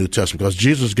what the New Testament, because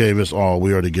Jesus gave us all,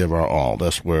 we are to give our all.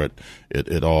 That's where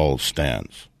it all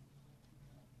stands.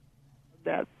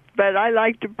 But I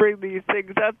like to bring these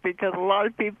things up because a lot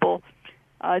of people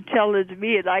challenge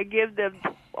me, and I give them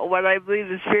what I believe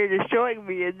the Spirit is showing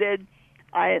me, and then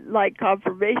I like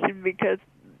confirmation because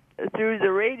through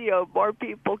the radio, more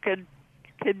people can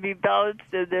be balanced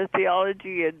in their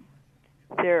theology and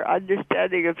their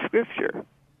understanding of Scripture.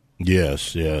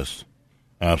 Yes,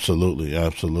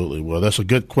 absolutely. Well, that's a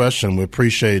good question. We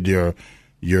appreciate your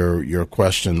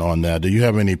question on that. Do you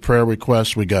have any prayer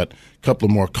requests? We got a couple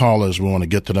of more callers. We want to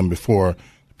get to them before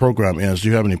the program ends. Do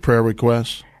you have any prayer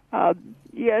requests?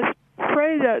 Yes.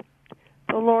 Pray that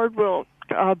the Lord will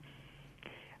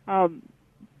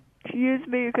use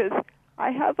me, because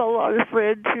I have a lot of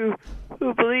friends who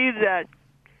believe that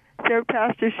their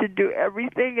pastor should do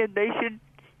everything, and they should,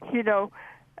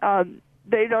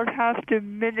 they don't have to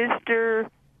minister,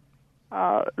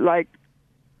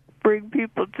 bring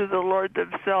people to the Lord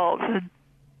themselves, and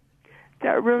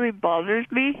that really bothers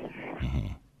me. Mm-hmm.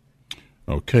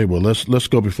 Okay, well, let's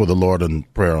go before the Lord in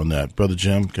prayer on that. Brother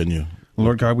Jim, can you?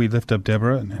 Lord God, we lift up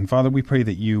Deborah, and Father, we pray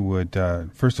that you would,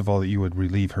 first of all, that you would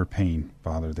relieve her pain,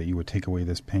 Father, that you would take away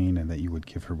this pain and that you would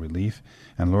give her relief,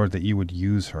 and Lord, that you would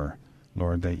use her,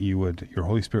 Lord, that your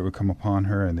Holy Spirit would come upon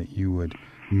her and that you would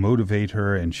motivate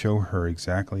her and show her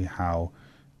exactly how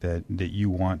that you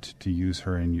want to use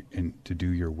her and to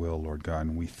do your will, Lord God.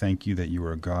 And we thank you that you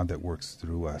are a God that works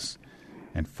through us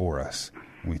and for us.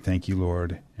 And we thank you,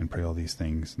 Lord, and pray all these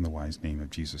things in the wise name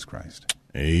of Jesus Christ.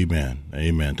 Amen.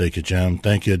 Thank you, Jim.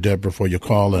 Thank you, Deborah, for your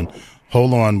call. And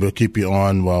hold on, we'll keep you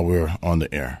on while we're on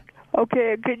the air.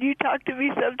 Okay, can you talk to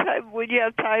me sometime when you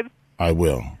have time? I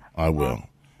will. On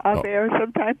the air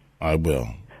sometime? I will.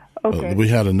 Okay. We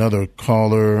had another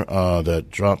caller that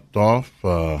dropped off.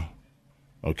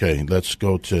 Okay, let's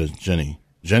go to Jenny.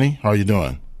 Jenny, how are you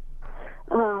doing?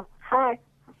 Hi.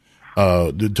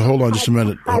 Hold on just a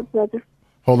minute. Hi, brother.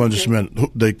 Hold on just a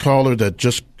minute. The caller that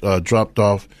just dropped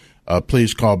off,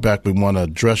 please call back. We want to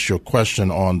address your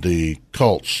question on the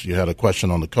cults. You had a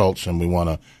question on the cults, and we want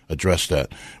to address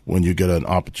that. When you get an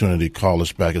opportunity, call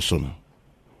us back as soon.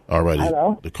 All righty.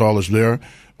 Hello? The caller's there.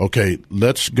 Okay,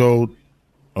 let's go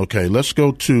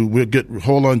to,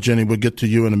 hold on, Jenny, we'll get to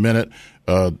you in a minute.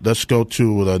 Let's go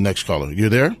to the next caller. You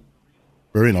there?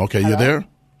 Verena, okay, you there?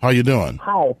 How you doing?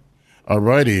 Hi. All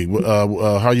righty.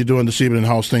 How you doing this evening?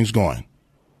 How's things going?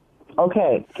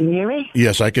 Okay, can you hear me?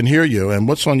 Yes, I can hear you. And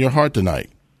what's on your heart tonight?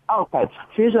 Okay,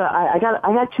 here's I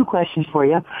got two questions for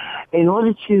you. In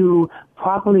order to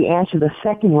properly answer the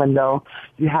second one, though,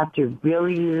 you have to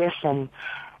really listen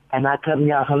and not cut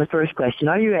me off on the first question.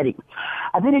 Are you ready?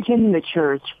 I've been attending the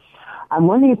church. I'm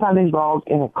wondering if I'm involved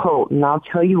in a cult, and I'll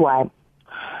tell you why.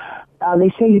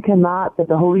 They say you cannot, that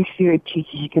the Holy Spirit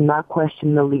teaches you cannot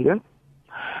question the leader.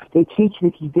 They teach that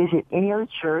if you visit any other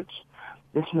church,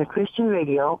 listen to Christian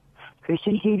radio,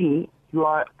 Christian TV, you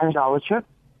are an idolater.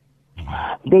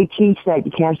 They teach that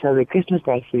you can't celebrate Christmas,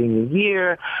 Thanksgiving, New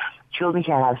Year. Children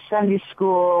can't have Sunday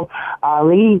school.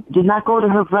 Lady did not go to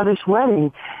her brother's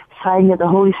wedding, citing that the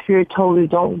Holy Spirit told her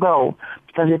don't go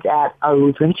because it's at a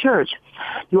Lutheran church.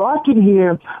 You often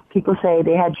hear people say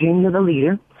they had dreams of the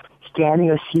leader standing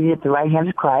or seated at the right hand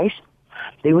of Christ.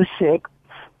 They were sick,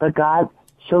 but God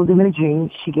showed them in a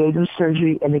dream. She gave them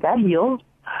surgery, and they got healed.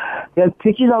 There are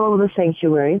pictures all over the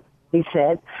sanctuary, they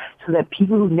said, so that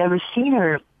people who've never seen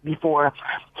her before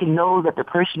can know that the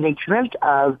person they dreamt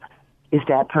of is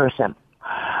that person.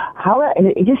 However, and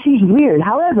it just seems weird.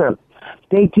 However,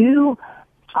 they do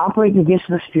operate in the gifts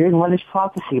of the Spirit, and one is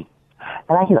prophecy.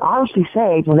 And I can honestly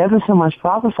say, whenever someone's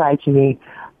prophesied to me,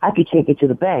 I could take it to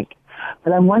the bank.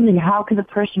 But I'm wondering, how can a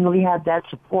person really have that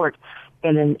support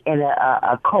in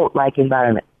a cult-like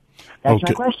environment? That's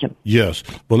my question. Yes.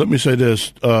 Well, let me say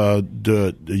this: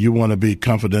 do you want to be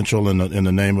confidential in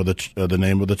the name of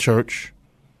the church?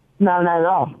 No, not at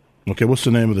all. Okay. What's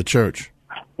the name of the church?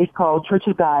 It's called Church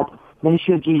of God,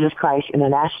 Ministry of Jesus Christ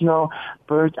International,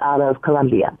 birthed out of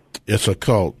Colombia. It's a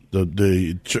cult.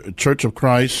 The Church of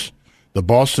Christ, the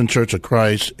Boston Church of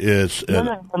Christ is...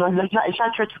 No, it's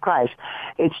not Church of Christ.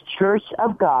 It's Church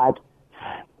of God,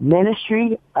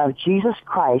 Ministry of Jesus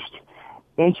Christ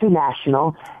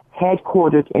International,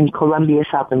 headquartered in Colombia,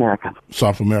 South America.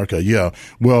 South America, yeah.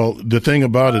 Well, the thing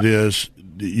about it is,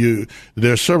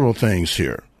 there are several things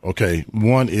here. Okay,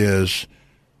 one is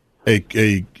a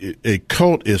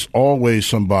cult is always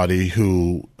somebody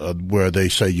who where they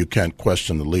say you can't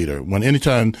question the leader. When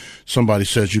anytime somebody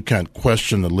says you can't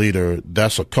question the leader,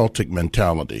 that's a cultic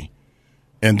mentality.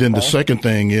 And then the second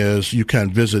thing is you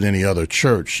can't visit any other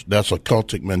church. That's a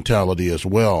cultic mentality as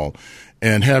well.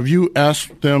 And have you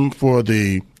asked them for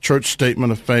the church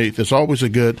statement of faith? It's always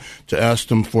good to ask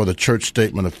them for the church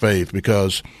statement of faith,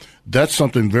 because that's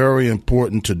something very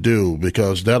important to do,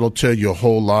 because that'll tell you a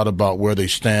whole lot about where they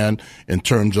stand in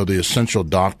terms of the essential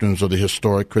doctrines of the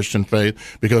historic Christian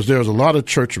faith, because there's a lot of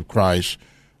Church of Christ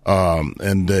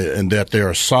and that they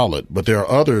are solid, but there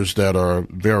are others that are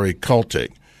very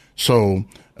cultic. So,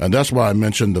 and that's why I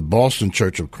mentioned the Boston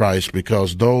Church of Christ,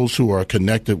 because those who are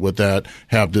connected with that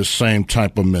have this same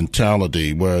type of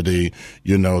mentality where they're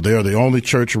the only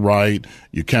church right.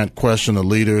 You can't question the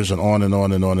leaders, and on and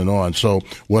on and on and on. So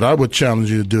what I would challenge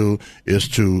you to do is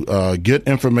to get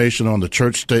information on the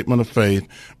church statement of faith.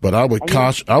 But I would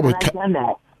caution. I've done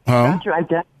that. Huh?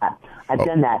 I've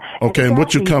done that. Okay, and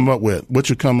what you come up with? What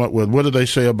do they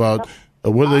say about?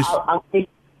 What do they?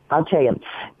 I'll tell you,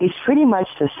 it's pretty much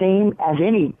the same as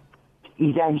any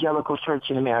evangelical church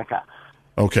in America.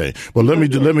 Okay. Well, let me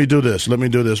do this. Let me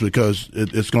do this because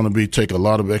it's going to take a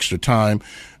lot of extra time.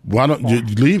 Why don't you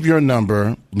leave your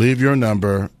number,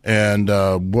 and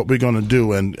what we're going to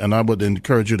do, and I would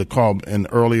encourage you to call in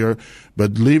earlier,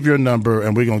 but leave your number,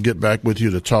 and we're going to get back with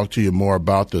you to talk to you more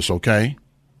about this, okay?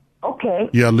 Okay.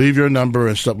 Yeah, leave your number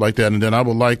and stuff like that, and then I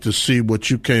would like to see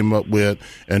what you came up with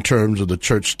in terms of the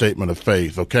church statement of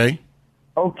faith, okay?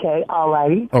 Okay, all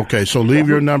righty. Okay, so leave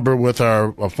your number with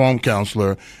our phone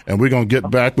counselor, and we're going to get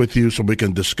back with you so we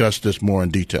can discuss this more in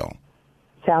detail.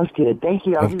 Sounds good. Thank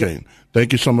you. Okay,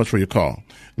 thank you so much for your call.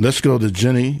 Let's go to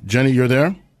Jenny. Jenny, you're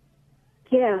there?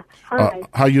 Yeah, hi.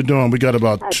 How you doing? We got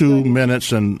about 2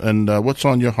 minutes, and what's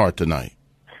on your heart tonight?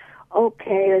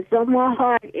 Okay, so my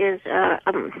heart is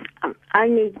I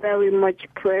need very much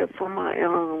prayer for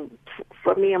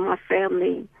for me and my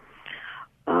family.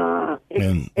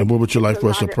 And what would you like for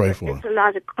us to pray for? There's a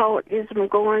lot of cultism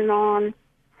going on,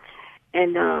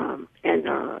 and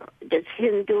this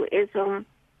Hinduism,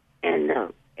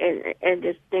 and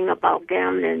this thing about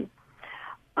gambling.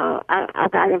 I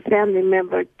got a family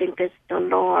member think it's the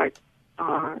Lord.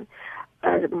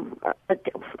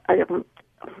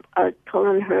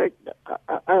 Telling her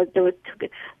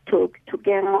to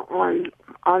gamble on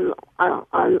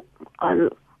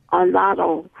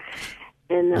lotto.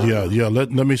 And, yeah.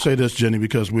 Let me say this, Jenny,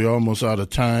 because we're almost out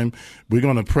of time. We're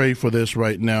going to pray for this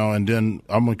right now, and then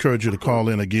I'm going to encourage you to call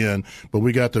in again. But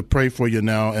we got to pray for you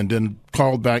now, and then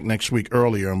call back next week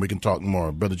earlier, and we can talk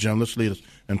more. Brother Jim, let's lead us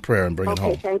in prayer and bring it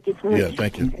home. Thank you so much. Yeah,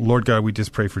 thank you. Lord God, we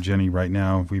just pray for Jenny right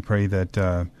now. We pray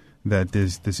that that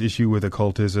this issue with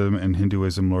occultism and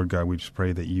Hinduism, Lord God, we just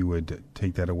pray that you would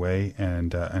take that away,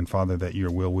 and Father, that your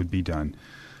will would be done.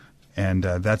 And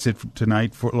that's it for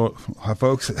tonight,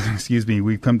 folks. Excuse me.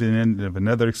 We've come to the end of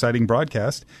another exciting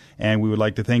broadcast, and we would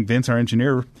like to thank Vince, our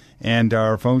engineer, and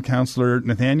our phone counselor,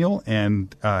 Nathaniel,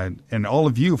 and all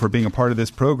of you for being a part of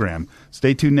this program.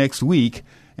 Stay tuned next week,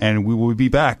 and we will be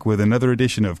back with another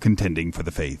edition of Contending for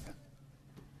the Faith.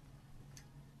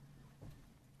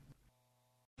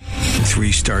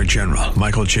 3-star General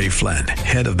Michael J. Flynn,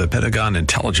 head of the Pentagon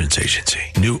Intelligence Agency,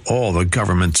 knew all the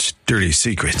government's dirty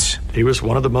secrets. He was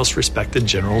one of the most respected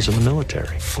generals in the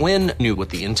military. Flynn knew what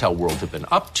the intel world had been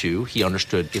up to. He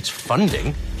understood its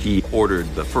funding. He ordered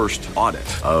the first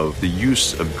audit of the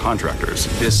use of contractors.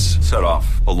 This set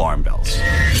off alarm bells.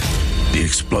 The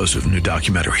explosive new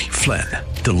documentary, Flynn,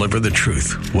 Deliver the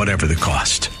Truth, Whatever the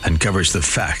Cost, uncovers the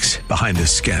facts behind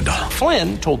this scandal.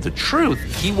 Flynn told the truth.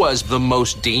 He was the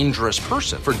most dangerous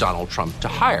person for Donald Trump to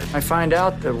hire. I find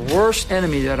out the worst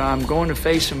enemy that I'm going to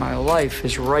face in my life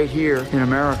is right here in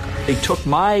America. They took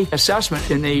my assessment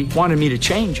and they wanted me to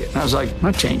change it. And I was like, I'm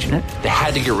not changing it. They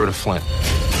had to get rid of Flynn.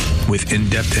 With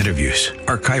in-depth interviews,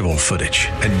 archival footage,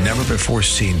 and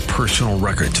never-before-seen personal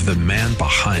records of the man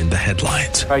behind the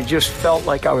headlines. I just felt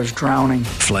like I was drowning.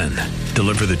 Flynn,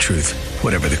 Deliver the Truth,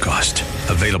 Whatever the Cost.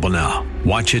 Available now.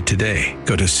 Watch it today.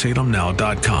 Go to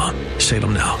salemnow.com.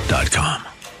 salemnow.com.